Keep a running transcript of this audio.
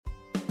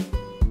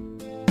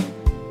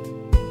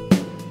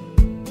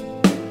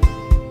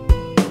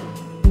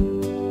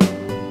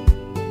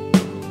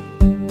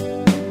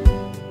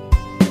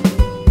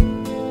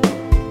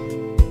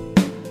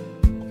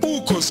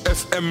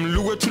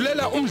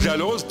Lukwethulela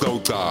umdlalo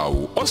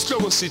ozicawucawu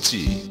osihloko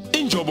sithi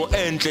Injobo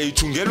enhle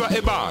ithungelwa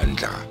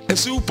ebandla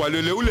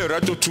esiubhalelwe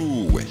uLerato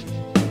Thuwe.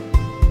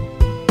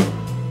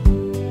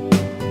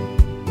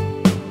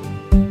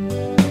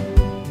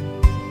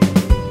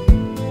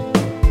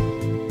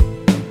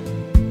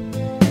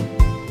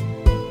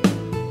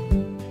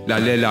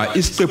 Lalela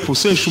isiqephu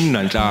seshumi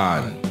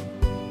nanhlanu.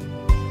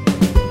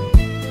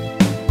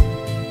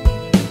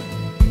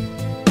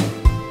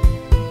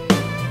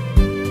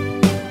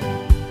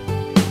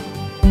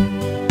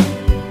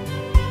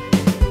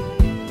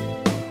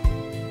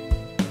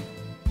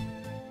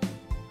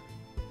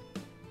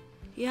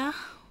 Ya,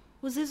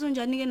 uzizwa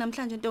njani ke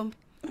namhlanje Ntombi?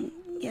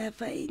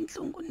 Yafa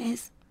inhlungu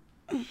nesi.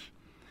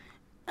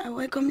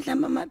 Awekho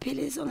mhlamba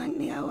amaphilisi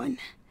onganginika wona.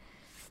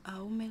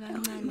 Awume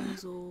kancane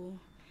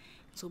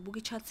zobuka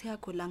i-chat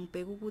yakho la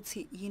ngibheka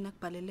ukuthi yini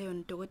akubhalele yona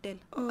udokotela.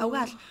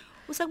 Awukahle.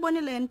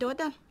 Usekubonile yena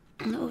udokotela?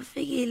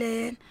 Ufikile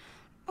yena.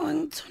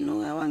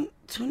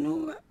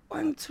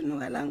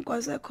 Wangithunuka la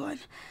ngikwaze khona.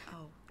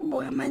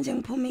 Buka manje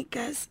ngiphuma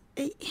igazi.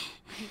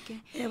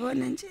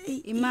 Yabona nje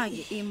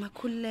imake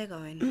imakhululeka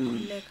wena,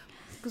 khululeka.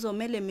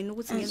 Kuzomela mina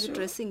ukuthi ngenze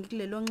dressing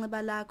kulelo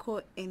nxeba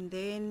lakho and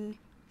then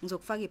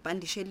ngizokufaka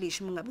ibhandishe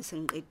elisha uma ngabe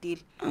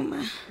sengiqedile.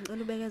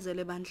 Ngicela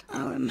ubekezele Ebandla.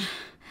 Awe ma.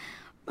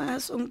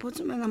 Baso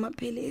ngiphuthuma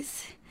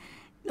ngamaphilisi.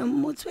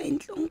 Nomuthi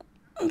weinhlungu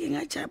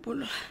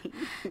ngingajabula.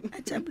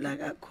 Ajabula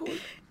kakhulu.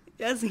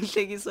 Yazi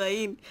ngihlekiswa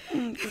yini?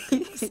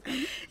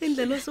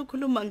 Indlela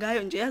osokhuluma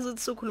ngayo nje yazi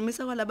ukuthi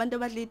sokhulumisa kwalabantu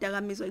abadla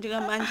idakamizwa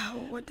njengamanje.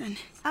 Kodwa ne.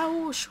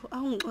 Awusho,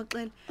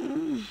 awungixoxela.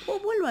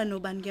 Ubulwa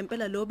nobani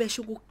ngempela lo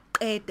besho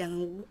ukuqeda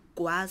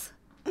ngokugwaza.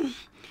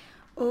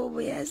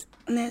 Uyazi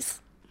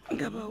Nes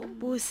ngaba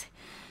ubusi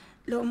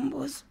lo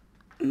mbuzo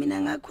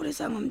mina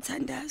ngakhuliswa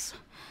ngomthandazo.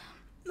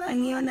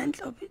 Angiyona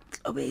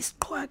nhlobo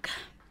isiqhwaga.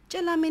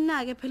 Tshela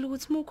mina ke phela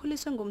ukuthi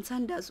ukukhuliswa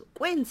ngomthandazo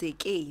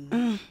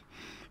kwenzekeni.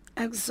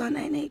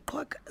 Akusona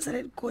ineqhwaga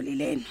zaligoli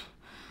leno.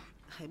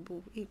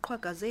 Hayibo,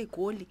 iqhwaga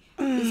zegoli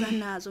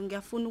izanazo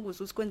ngiyafuna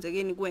ukuzwa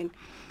usikwenzekeni kuwena.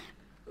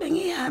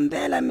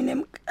 Bengihambela mina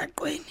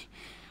emgaqweni.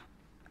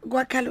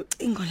 Kwakhala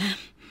ucingo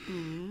lami.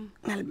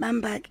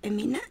 Ngalibamba ke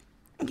mina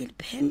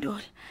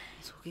ngiliphendula.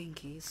 Soke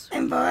ngizwe.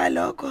 Emva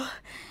kwalokho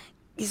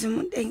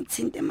izumuntu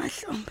engithinta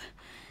emahlombe.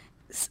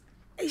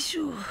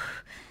 Ayisho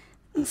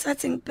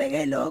ngisathi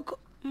ngibheke lokho.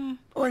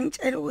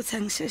 Wangitshela ukuthi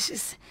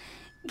angisheshise.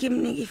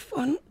 Ngimnika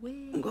ifoni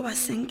ngoba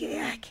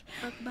sengeyakhe.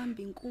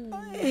 Akubamba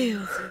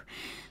inkulu.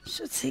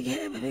 Shuthi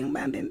ke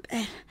bengibamba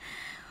impela.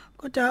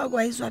 Kodwa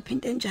akwayizwa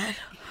phinto enjalo.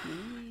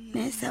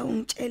 Nesa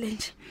ungitshele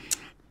nje.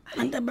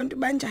 Abantu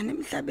banjani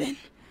emhlabeni?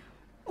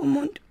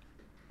 Umuntu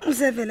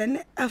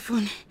usevela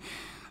afune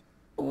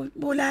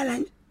ubulala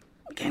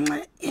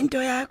ngenxa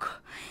into yakho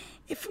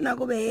ifuna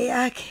kube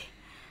eyakhe.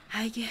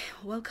 Hayi ke,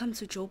 welcome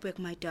to Joburg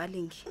my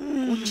darling.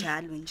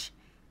 Unjalo nje.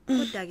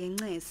 Kodwa ke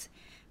Ncesi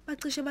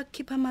bacishe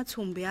bakukhipha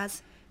amathumbu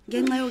yazi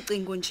ngenxa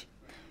yocingo nje.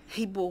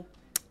 Hayibo,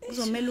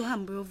 uzomela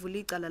uhambe uyovula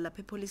icala lapha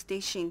epolice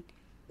station.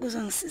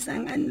 Kuzongisiza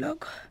ngani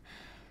lokho?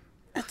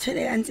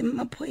 Athwele kanzima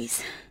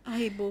amaphoyisa.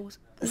 Hayibo,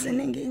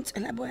 zenenge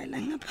intshela boya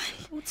la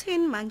ngaphandle.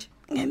 Uthini manje?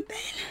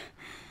 Ngempela.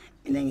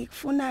 Mina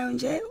ngikufunayo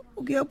nje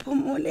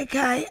ukuyophumula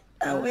ekhaya.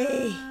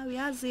 Away.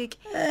 Uyazi ke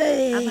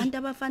abantu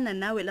abafana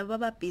nawe laba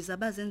babhiza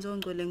abazenza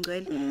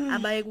ongcwele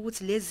abaye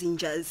ukuthi lezi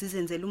nja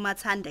zizenzela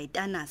umathanda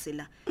itanase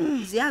la.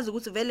 Ziyazi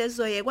ukuthi vele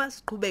sizoyekwa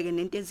siqhubeke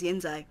nento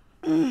eziyenzayo.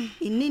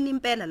 Inini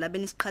impela la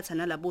benisiqhatha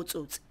nalabo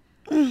tsotsi.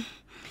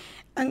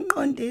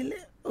 Angiqondile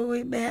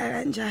ukuyibeka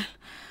kanjalo.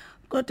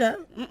 Kodwa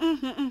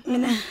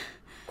mina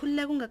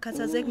khulileka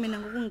ungakhathazeki mina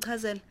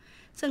ngokungichazela.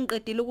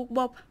 Sengiqedile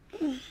ukukubopha.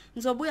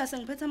 Ngizobuya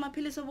sengiphethe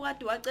amaphilisi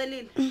obukade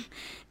wacelile.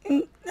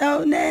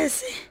 Awu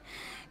Nesi.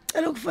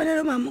 Cela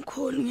ukufonela umama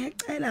ukhulu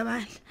ngiyacela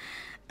Bandla.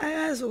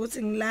 Akazi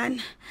ukuthi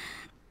ngilana.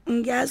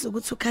 Ngiyazi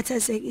ukuthi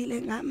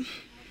ukhathazekile ngami.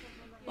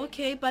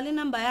 Okay, bhala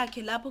inamba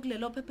yakhe lapho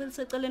kulelo phepha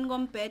eliseceleni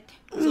kombhede.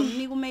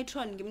 Ngizomnika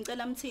umatron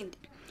ngimcela amthinte.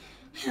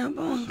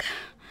 Ngiyabonga.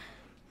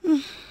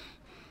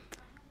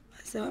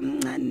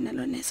 Sewamncane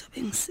nalo Nesi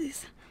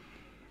obengisiza.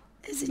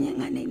 Ezinye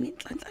ngane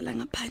inhlanhla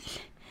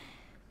ngaphandle.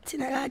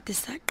 Thina kade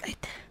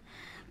saqeda.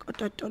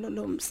 Kodwa tolo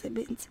lo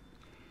msebenzi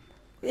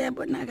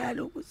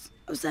uyabonakala ukuthi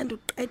usanda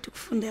uqeda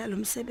ukufundela lo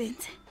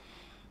msebenzi.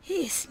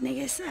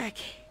 Isineke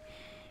sakhe.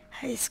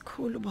 Hayi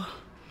sikhulu bo.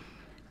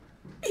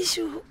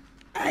 Ishu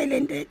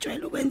ayilento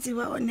ejwayele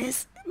ukwenziwa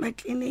onesi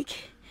ema-clinic.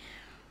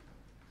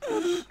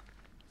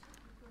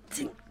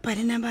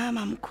 Thibhale namba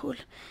mamkhulu.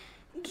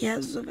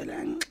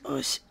 Ngiyazovela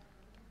ngixoshe.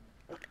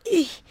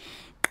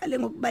 Qale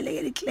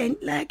ngokubalekela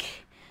iclient lakhe.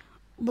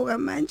 Buka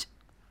manje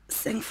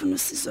sengifuna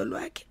usizo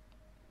lwakhe.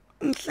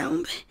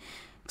 Mhlawumbe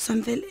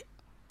kusomvele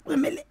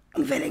kumele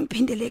ngivele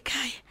ngiphindele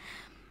ekhaya.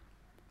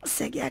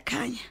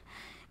 Sekuyakhanya.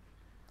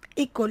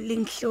 Igoli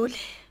lingihlole.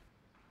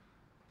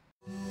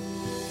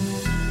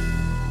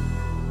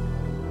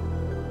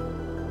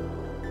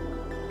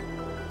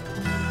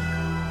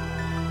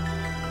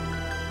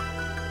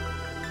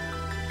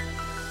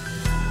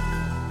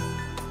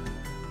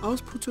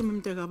 Awusiphuthume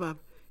mntaka baba.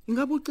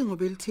 Ingabe ucingo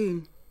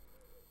belithini?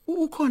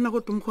 Ukhona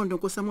kodwa umkhondo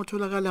nkosami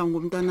otholakala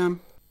ngomntanami.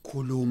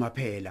 Khuluma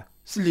phela.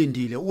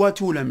 Silindile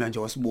uwathula manje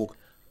wasibuka.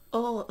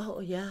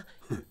 Oh ya.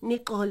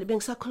 Nixole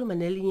bengisakhuluma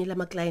nelinye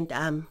lama client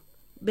ami.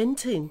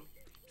 Benithini?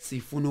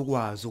 Sifuna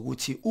ukwazi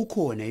ukuthi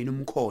ukhona yini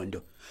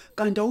umkhondo.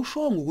 Kanti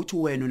awushongo ukuthi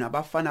wena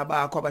nabafana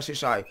bakho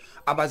abasheshayo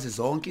abazi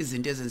zonke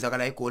izinto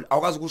ezenzakala eGoli.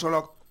 Awukazi ukusho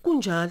lokho?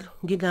 Kunjalo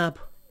nginabo.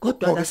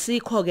 Kodwa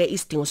kasikho ke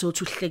isidingo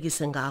sokuthi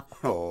uhlekise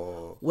ngakho.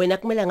 Oh. Wena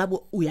kumele ngabe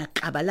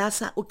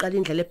uyaqabalasa uqala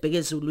indlela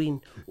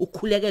ebhekezulwini.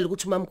 Ukhulekele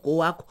ukuthi umamgo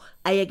wakho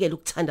ayekele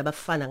ukuthanda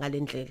abafana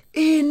ngalendlela.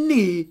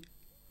 Ini?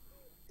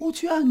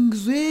 Uthi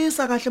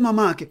uyangizwisa kahle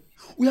mamakhe.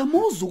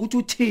 Uyamuza ukuthi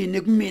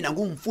uthini kumina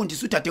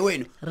ngumfundisi udade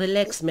wenu.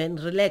 Relax man,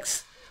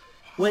 relax.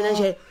 Wena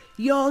nje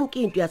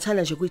yonke into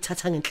uyathanda nje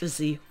kuyithatha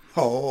ngenhliziyo.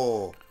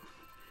 Oh.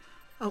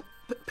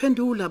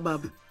 Phendula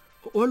baba.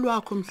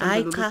 Olwakho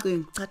mhlawumbe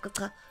locingo.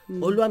 Cha.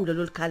 Olwami lo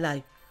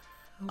lukhalayo.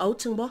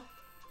 Awuthi ngibo?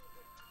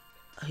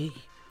 Hayi.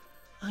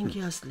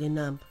 Angiyazi le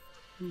number.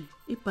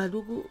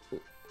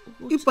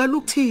 Ibhala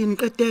ukuthini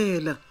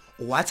qedela?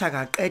 Wathi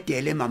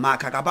akaqedele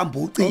mamakhe akabamba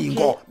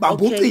ucingo,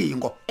 bamba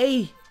ucingo.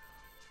 Ey.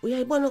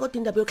 Uyayibona kodwa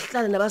indaba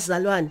yokuhlala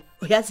nabazalwane,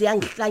 uyazi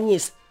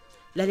yangihlanyisa.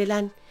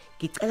 Lalelani,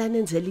 ngicela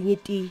nenze elinye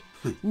iti,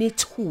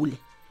 nithule.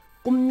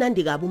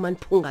 Kumnandi kabi uma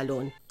niphunga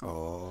lona.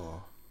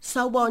 Oh.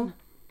 Sawubona,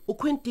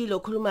 uQuintile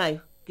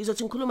okhulumayo.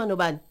 Ngizothi ngikhuluma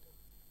nobani?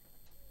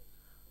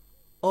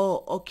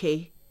 Oh,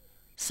 okay.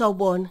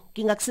 Sawubona,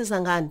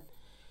 ngingakusiza ngani?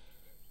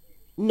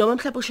 Noma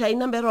mhlawumbe ushaya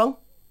inumber wrong?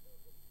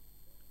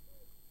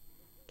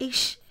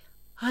 Ish,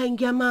 hayi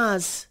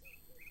ngiyamazi.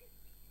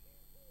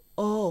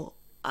 Oh,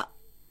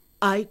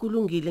 hayi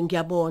kulungile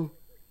ngiyabona.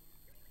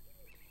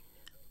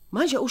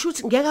 Manje usho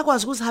ukuthi ngeke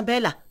akwazi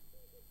ukuzihambela?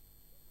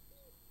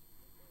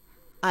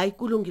 Hayi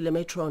kulungile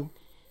Metron.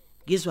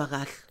 Ngizwa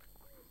kahle.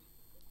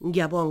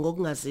 Ngiyabonga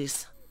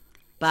ngokungazisa.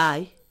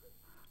 Bye.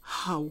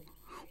 Hawu,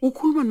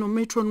 ukhuluma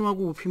nometron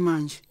wakuphi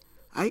manje?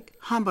 Hayi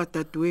hamba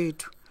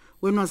dadewethu.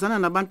 Wena wazana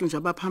nabantu nje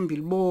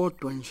abaphambili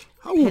bodwa nje.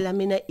 Hawu. Phela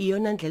mina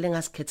iyona ndlela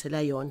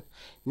engasikhethela yona.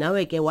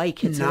 Nawe ke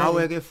wayikhethela.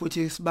 Nawe ke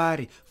futhi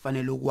isibari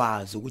fanele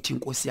ukwazi ukuthi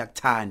inkosi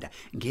yakuthanda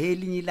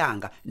ngelinye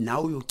ilanga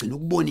nawe uyogcina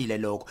ukubonile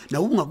lokho.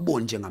 Nawe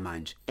ungakuboni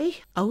njengamanje.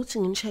 Awuthi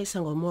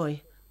nginishayisa ngomoya.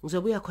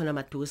 Ngizobuya khona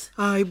maduze.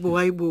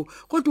 Hayibo.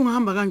 Kodwa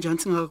ungahamba kanjani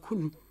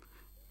singakakhulumi?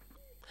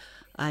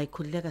 Hayi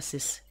khulileka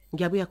sisi.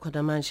 Ngiyabuya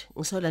khona manje.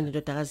 Ngisolanda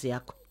indodakazi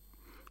yakho.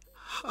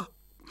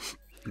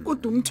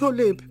 Kodwa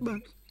umtholephi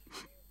bani?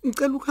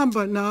 Ngicela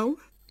ukuhamba nawe.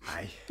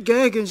 Hayi.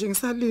 Ngeke nje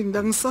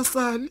ngisalinda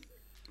ngisasali.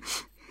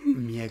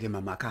 Miyeke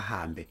mama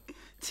kahambe.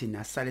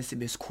 Thina sale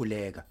sibe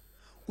sikhuleka.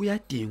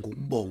 Uyadinga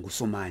ukubonga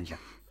uSomandla.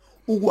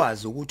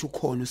 Ukwazi ukuthi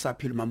ukhona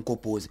usaphila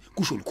uMamgobhozi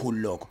kusho likhulu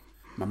lokho.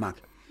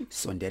 Mamake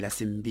sondela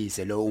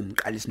simbize lo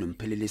umqalisi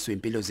nomphelelisi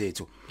wempilo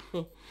zethu.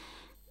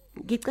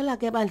 Ngicela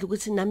ke bandla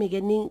ukuthi nami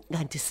ke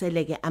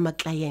ningandiseleke ama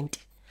client.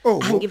 Oh.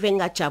 Angive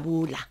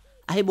ngajabula.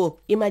 Hayibo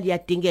imali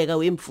yadingeka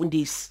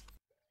wemfundisi.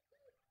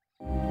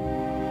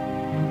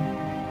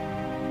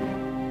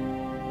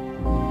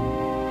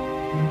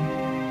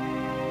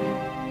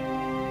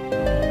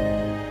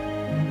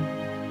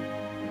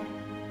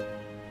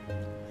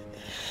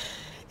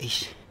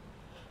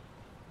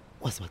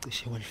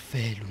 Wazibacishe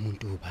walifela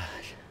umuntu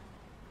obala.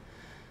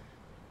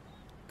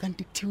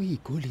 Kanti kuthiwa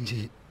igoli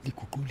nje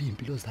liguqula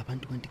impilo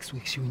zabantu kanti kusuke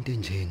kushiwo into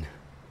enjena.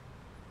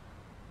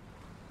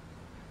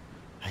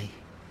 Hayi.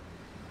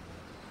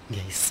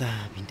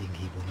 Ngiyayisaba into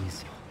engiyibona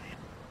izolo.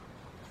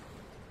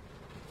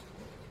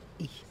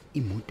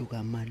 Imoto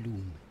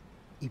kaMalume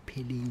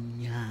iphele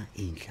nya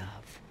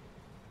endlavu.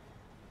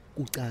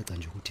 Kucaca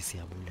nje ukuthi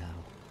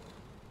siyabulawa.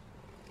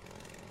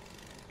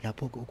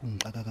 Lapho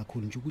okungixaka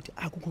kakhulu nje ukuthi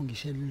akukho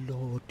ngisho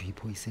lodwa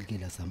iphoyisa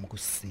elikela zami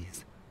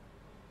ukusisiza.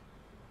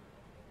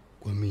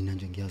 Kwamina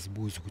nje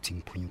ngiyazibuza ukuthi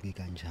ngiphunyuke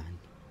kanjani.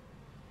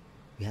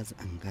 Uyazi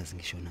angikazi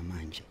ngisho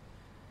namanje.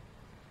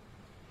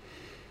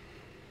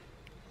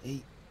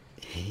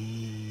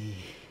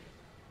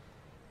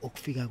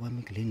 Ukufika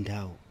kwami kule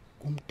ndawo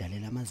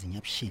kumdalela amazinyo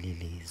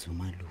abushelelezi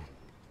uMalume.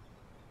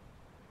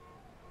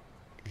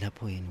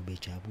 Lapho yena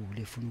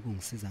ubejabule efuna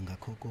ukungisiza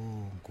ngakho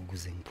konke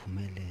ukuze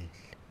ngiphumelele.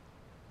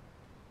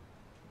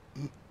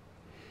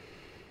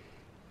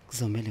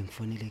 Kuzomela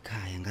ngifonele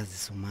ekhaya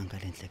ngazisa umanga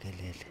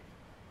lenhlekelele.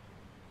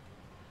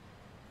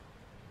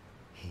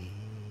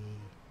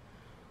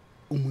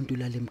 Umuntu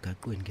lala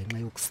emgaqweni ngenxa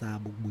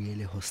yokusaba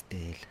ukubuyela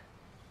ehostel.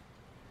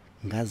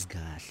 Ngazi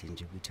kahle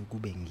nje ukuthi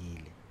kube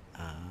ngile.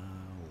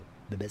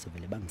 Bebeze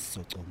vele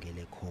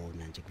bangisocongele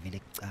khona nje kuvele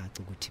kucaca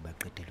ukuthi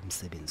baqedela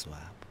umsebenzi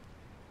wabo.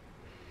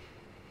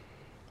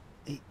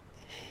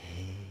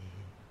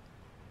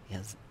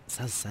 Yazi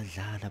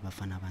sazisadlala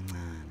abafana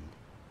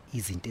abancane.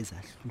 Izinto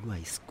ezahlulwa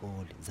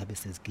isikole zabe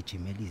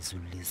sezigijimela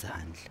izulu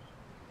lezandla.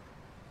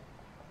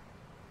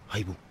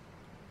 Hayibo.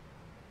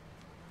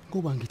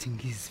 Kuba ngithi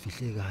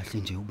ngizifihle kahle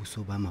nje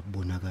ubuso bami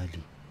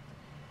abubonakali.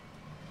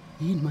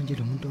 Yini manje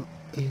lo muntu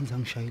eyenza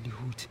ngishayela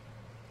ihuthi?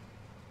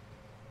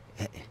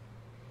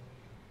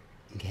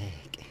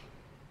 Ngeke.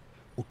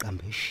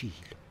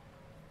 Uqambeshilo.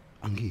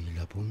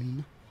 Angiyilapho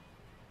mina.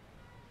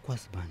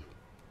 Kwazi bani?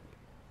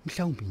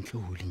 Mhlawumbe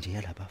inhloli nje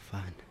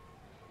yalabafana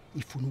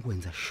ifuna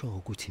ukwenza sure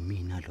ukuthi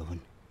mina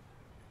lona.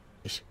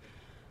 Eish,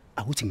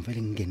 akuthi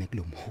ngivele ngingene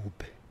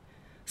kulomhubhe.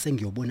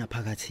 Sengiyobona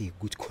phakathi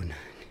ukuthi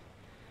khonani.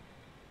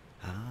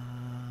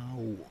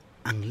 Hawu,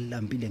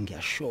 angilambile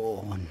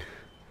ngiyashona.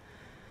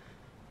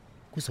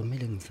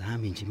 Kuzomela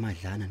ngizame nje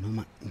imadlana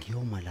noma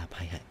ngiyoma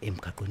lapha ya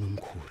emgaqweni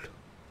omkhulu.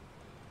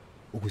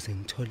 Ukuze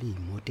ngithole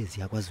imoto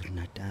eziyakwaZulu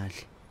Natal.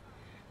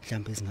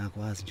 Mhlawumbe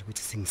singakwazi nje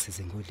ukuthi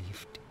singisize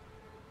ngolift.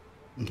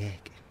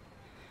 Ngeke.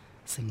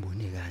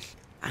 Sengibone kahle,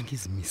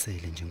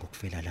 angizimisele nje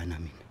ngokufela lana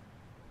mina.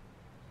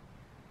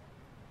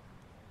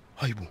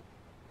 Hayibo.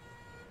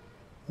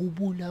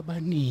 Ubula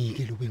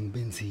banike lo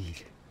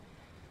bengibenzile.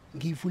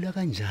 Ngivula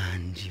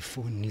kanjani nje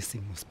ifoni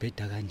isimo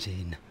sibheda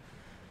kanjena.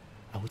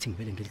 Awuthi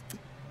ngivele ngelici.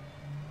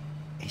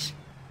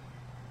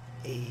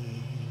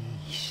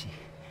 Eish.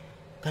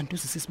 Kanti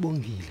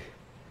usisibongile.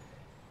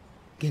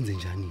 Kenze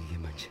njani ke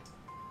manje?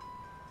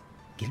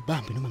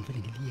 Ngilibambe noma ngivele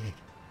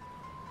ngiliyeke.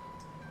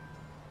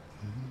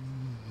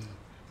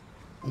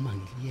 Uma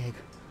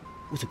ngiliyeka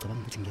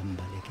uzocabanga ukuthi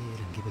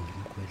ngiyambalekela ngibe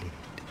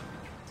ngimkhwelete.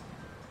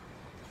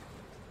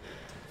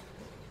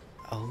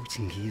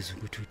 Awuthi ngizwe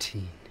ukuthi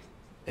uthini.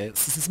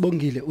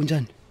 Sisibongile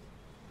unjani?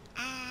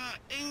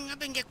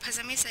 Ngabe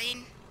ngiyekuphazamisa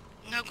yini?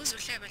 Ngakuzwa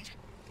uhleba nje.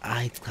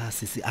 Hayi cha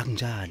sisi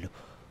akunjalo.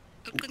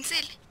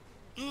 Uqinisele?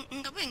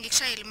 Ngabe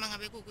ngikushayele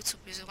mangabe kuukuthi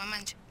ubhizo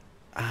kwamanje.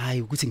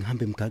 Hayi ukuthi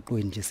ngihambe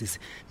emgaqweni nje sisi.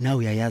 Nawe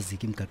uyayazi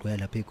ke imigaqo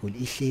yalapha eGoli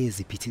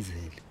ihlezi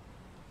iphithizele.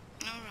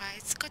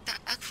 Alright, kodwa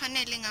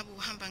akufanele ngabe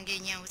uhamba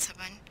ngeenyawo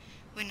Thabani.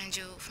 Wena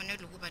nje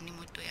ufanele ukuba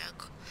nemoto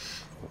yakho.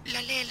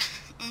 Lalela,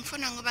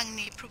 ngifuna ngoba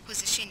ngine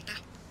proposition la.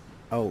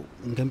 Awu,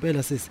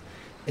 ngempela sisi.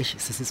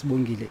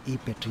 Sisibongile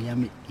ibattery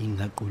yami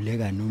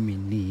ingaquleka noma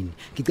inini.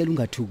 Ngicela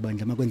ungathuki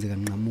bandla makwenzeka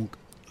nginqamuka.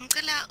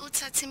 Ngicela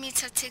uthathe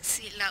imeter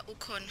taxi la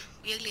ukhona.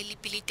 Uye kuleli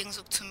bhilidi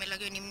engizokuthumela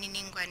kuyona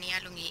imininingwane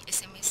yalo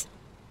nge-SMS.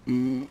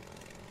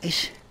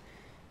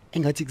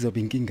 Engathi kuzoba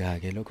inkinga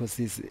ke lokho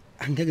sisi.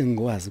 Angeke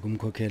ngikwazi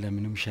ukumkhokhela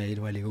mina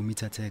umshayeli waleyo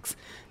meter taxi.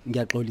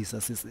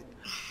 Ngiyaxolisa sisi.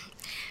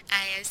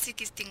 Aya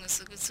siki isidingo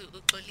sokuthi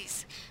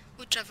uxolise.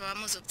 Udriver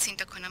wami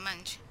uzokuthinta khona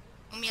manje.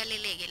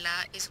 Umyaleleke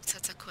la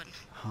ezokuthatha khona.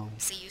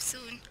 See you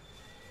soon.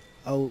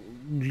 Awu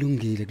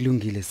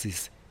kulungile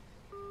sisi.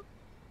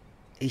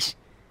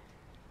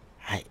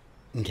 Hayi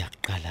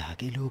ngiyaqala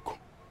ke lokho.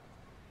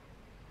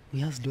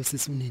 Uyazi lo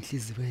sisi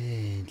unenhliziyo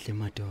enhle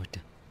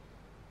madoda.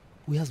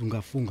 Uyazi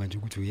ungafunga nje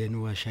ukuthi uyena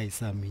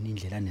owashayisa mina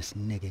indlela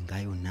nesineke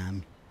ngayo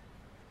nami.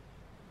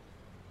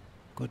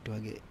 Kodwa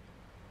ke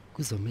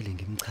kuzomela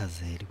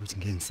ngimchazele ukuthi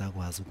ngeke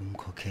ngisakwazi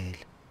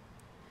ukumkhokhela.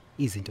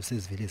 Izinto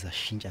sezivele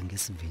zashintsha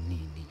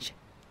ngesivinini nje.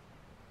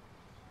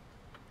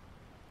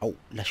 Awu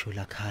lasho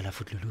lakhala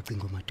futhi lo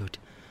cingo madoda.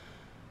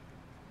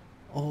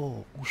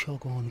 Usho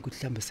kona ukuthi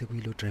mhlambe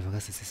sekuyilo driver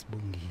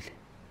kasisibongile.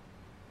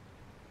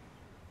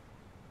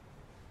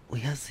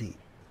 Uyazi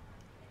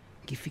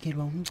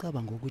ngifikelwa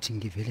umcabango ukuthi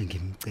ngivele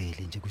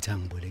ngimcele nje ukuthi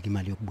angiboleke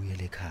imali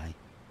yokubuyela ekhaya.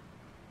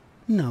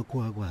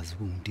 Nakho akwazi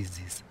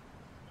ukungidizisa.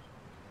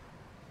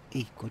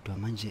 Kodwa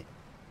manje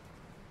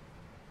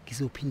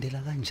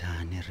ngizophindela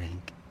kanjani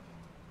erank?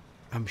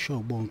 I'm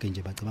sure bonke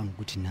nje bacabanga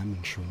ukuthi nami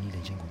ngishonile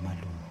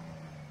njengomalume.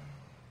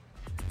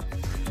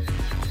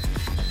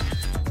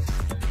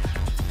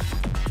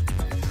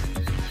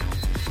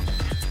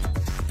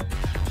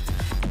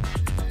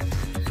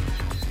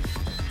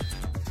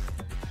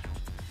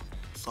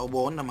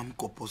 Sawubona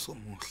mamgobho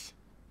somuhle.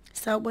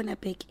 Sawubona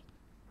Bheki.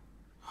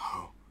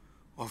 Hawu.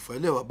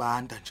 Wavele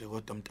wabanda nje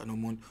kodwa mntana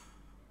umuntu.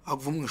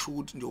 Akuvumi ngisho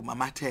ukuthi nje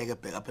umamatheke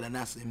bheka phela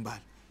nasi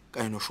imbali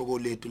kanye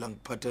noshokoledi la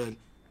ngiphathele.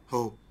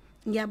 Ho.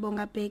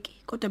 Ngiyabonga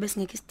Bheki kodwa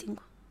besingeke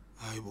isidingo.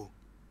 Hayibo.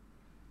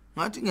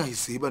 Ngathi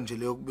ngiyayisiba nje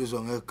leyo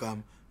kubizwa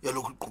ngegama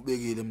yalokhu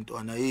iqhubekile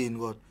mntwana yini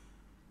kodwa.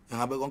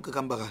 Engabe konke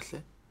kuhamba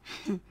kahle?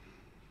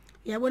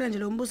 Uyabona nje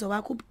lo mbuzo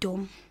wakho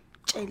ubudomo.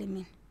 Tshele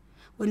mina.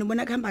 Wena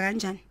ubona kuhamba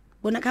kanjani?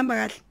 Bona kuhamba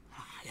kahle?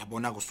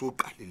 Yabona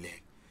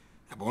kusuqalile.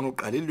 Yabona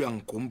uqalile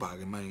uyangigumba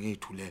ke manje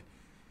ngiyithulele.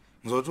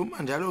 Ngizothi uma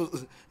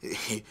njalo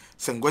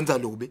sengikwenza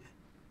lokubi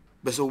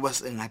bese kuba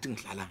sengathi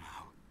ngidlala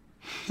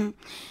ngawe.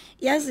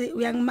 Yazi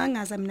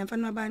uyangimangaza mina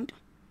mfana wabantu.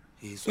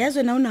 Yazi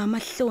wena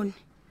unamahloni.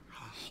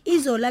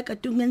 Izola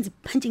kade ungenza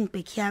ipunching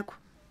bag yakho.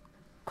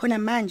 Khona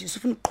manje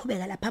usufuna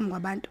ukuqhubeka lapha phambi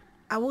kwabantu.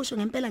 Awusho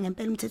ngempela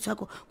umthetho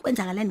wakho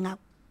kwenzakalani ngakho?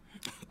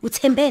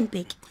 Uthembeni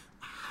Bheki?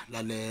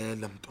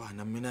 Lalela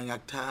mntwana mina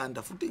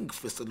ngiyakuthanda futhi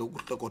ngifisela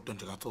ukuhle kodwa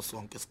nje ngathi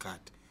sonke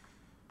isikhathi.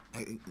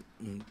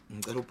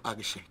 Ngicela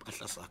upakishe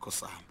impahla sakho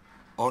sami.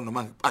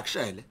 Noma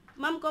ngipakishele.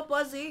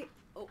 Mamgobhozi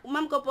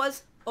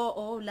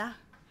la.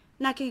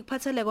 Nakhe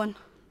ngiphathele kona.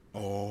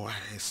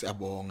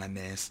 Siyabonga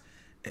nesi.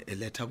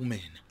 Letha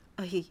kumina.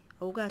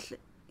 Awukahle.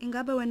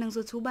 Ingabe wena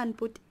ngizothi ubani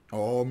bhuti?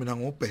 Mina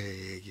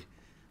ngubheki.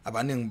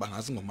 Abaningi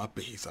bangazi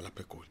ngomabheza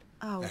lapha eGoli.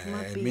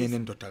 Mina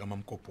indoda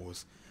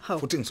kaMamgobhozi.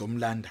 Futhi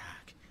ngizomlanda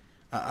ke.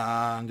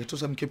 Ngithi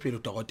usemkhiphile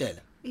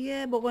udokotela?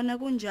 Yebo kona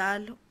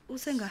kunjalo.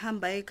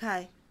 Usengahamba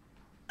ekhaya.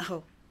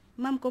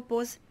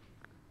 Mamgobhozi.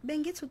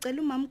 Bengithi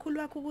ucela umamkhulu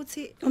wakho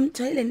ukuthi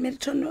umthwele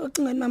imetron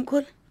ocingweni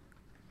mamkhulu.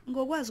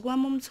 ngokwazi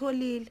kwami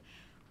umtholile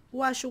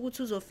washo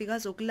ukuthi uzofika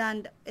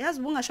azokulanda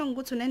yazi bungasho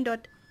ukuthi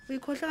unendoda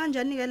uyikhohlwa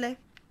kanjani ke le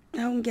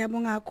Awu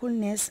ngiyabonga kakhulu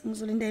nesi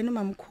ngizolinda yena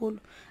umamkhulu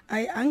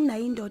ayi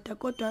anginayo indoda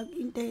kodwa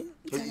into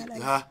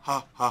enzakalayo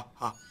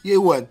ha ye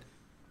wena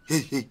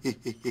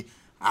hey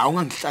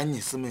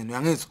awungangihlanyisi mina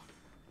uyangizwa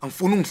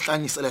angifuni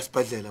ungihlanyise la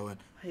esibhedlela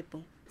wena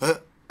hayibo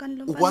kanti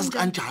lo ukwazi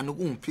kanjani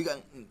ukungiphika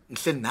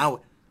ngihle nawe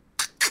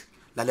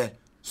lalela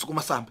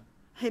sukuma sambe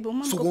hayibo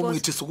mama sukuma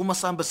ngithi sukuma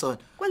sambe sona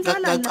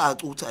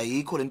kacaca ukuthi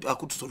ayikho lento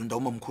yakho ukuthi uzolinda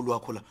umamkhulu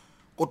wakho la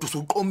kodwa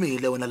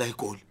usuqomile wena la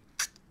eGoli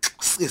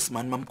sis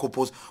man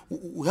mamkhophoza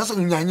uyazi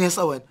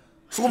nginyanyesa wena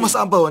sukuma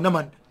sambe wena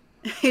man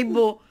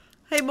hayibo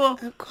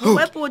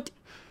webhuti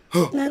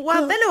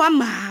wavele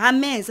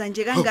wamhameza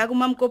nje kangaka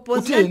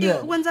umamkhophoza kanti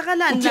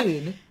kwenzakalani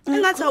la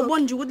engathi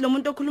awuboni nje ukuthi lo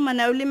muntu okhuluma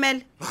naye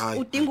ulimele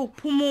udinga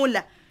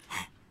ukuphumula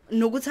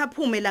nokuthi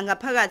aphume la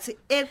ngaphakathi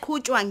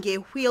eqhutshwa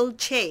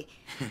ngewheelchair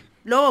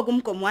lowo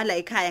kumgomo wala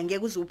ekhaya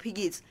ngeke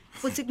uzuphikise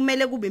futhi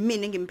kumele kube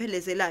mina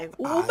engimphelezelayo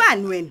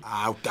ubani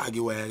wena udaki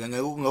weke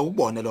ngeke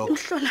ngikubone lokho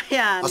uhlola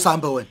yana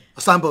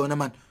asambe wena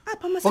man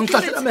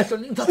wangihlahlela amehlo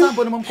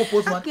ngithathamba wena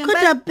mamkhophozi man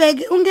kodwa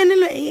bheki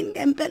ungenelwe yini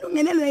ngempela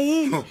ungenelwe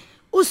yini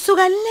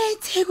usuka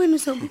lethe kwenu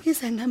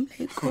uzobukisa nami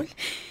la eGoli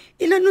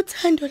ilona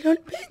uthando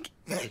lolibheki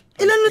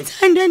ilona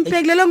uthando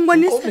enibheki lelo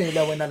ngibonisa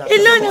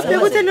ilona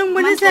bheki uthando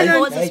ngibonisa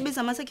lona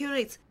sibiza ama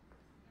security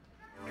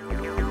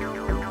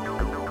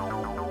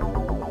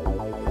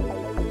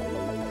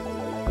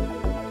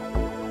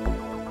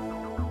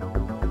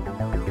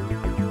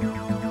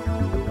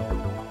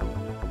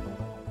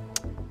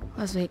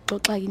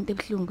Wazoyixoxa into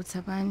ebhlungu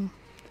Thabani.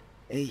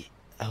 Hey,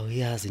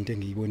 awuyazi into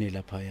engiyibone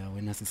lapha ya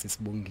wena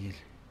sisibongile.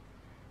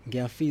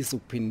 Ngiyafisa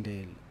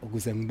ukuphindela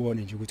ukuze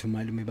ngibone nje ukuthi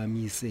umalume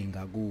bamise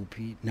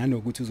ngakuphi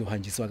nanokuthi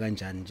uzohanjiswa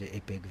kanjani nje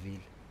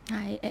eBackville.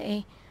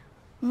 Hayi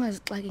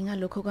ungazixaki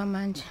ngalokho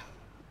kwamanje.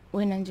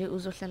 Wena nje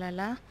uzohlala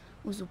la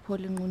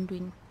uzuphola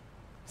ingqondweni.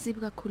 Sibi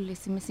kakhulu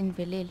lesimo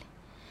sinivelele.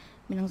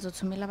 Mina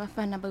ngizothumela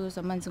abafana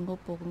bayozwa amanzi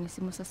ngobhoko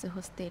ngesimo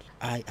sasehostel.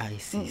 Ayi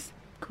sis.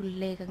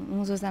 Khululeka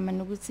ngizozama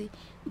nokuthi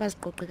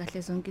baziqoqe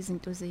kahle zonke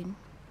izinto zenu.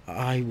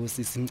 Hayi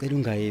wosisi ngicela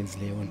ungayenzi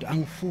leyo nto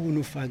angifuni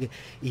ufake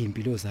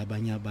impilo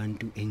zabanye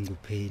abantu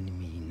engcupheni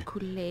mina.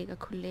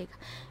 Khululeka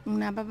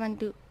nginabo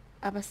abantu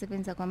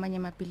abasebenza kwamanye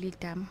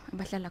amabhilidam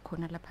abahlala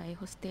khona lapha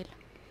ehostel.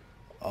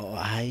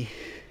 Hayi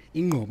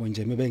inqobo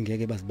nje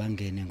mebengeke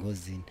bazibangene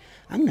ngozini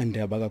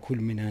anginandaba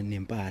kakhulu mina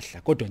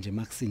nempahla kodwa nje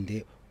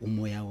makusinde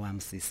umoya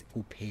wami sisi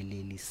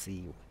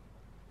uphelelisiwe.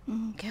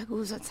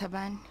 Ngiyakuzwa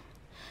Thabani.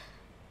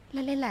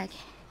 Lalela ke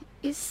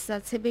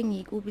isizathu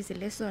bengikubize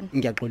lesona.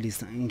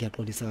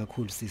 Ngiyaxolisa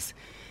kakhulu sisi.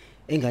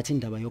 Engathi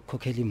indaba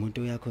yokukhokhela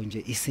imoto yakho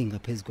nje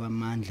isingaphezulu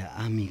kwamandla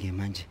ami ke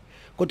manje.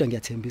 Kodwa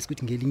ngiyathembisa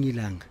ukuthi ngelinye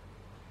ilanga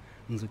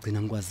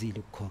ngizogcina ngikwazile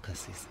ukukhokha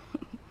sisi.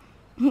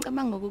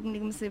 Ngicabanga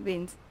ukukunika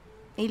umsebenzi.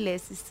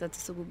 Ilesi isizathu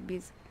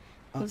sokukubiza.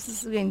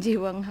 Usisuke nje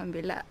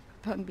wangihambela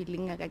phambili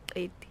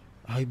ngingakaqedi.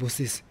 Hayibo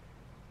sisi.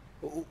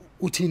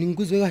 Uthini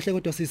ngikuzwe kahle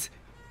kodwa sisi.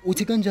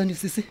 Uthi kanjani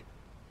sisi?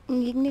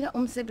 Ngikunika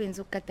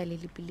umsebenzi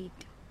ukugadalela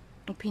ibhilidi.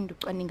 Uphinde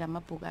ucwaninga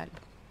amabhukalo.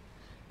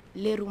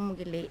 Le room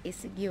ke le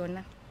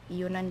esikuyona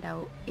iyona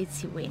ndawo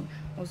ethi wena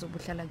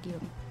uzobuhlala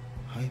kuyona.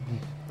 Hayibo.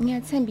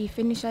 Ngiyathemba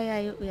ifurniture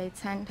yayo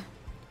uyayithanda.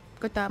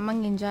 Kodwa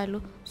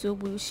mangenjalo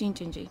uzobuya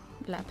ushintshe nje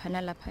lapha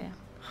nalapha ya.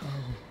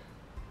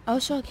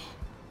 Awusho ke.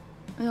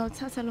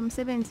 Uyawuthatha lo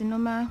msebenzi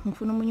noma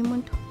ngifuna umunye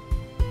umuntu?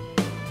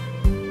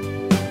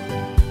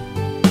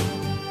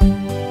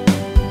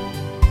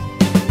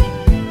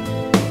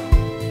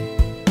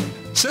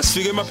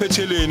 Sesifike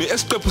emaphetheleni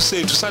esiqephu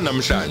sethu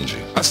sanamhlanje.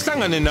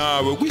 Asihlangane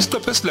nawe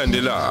kwisiqephu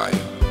esilandelayo.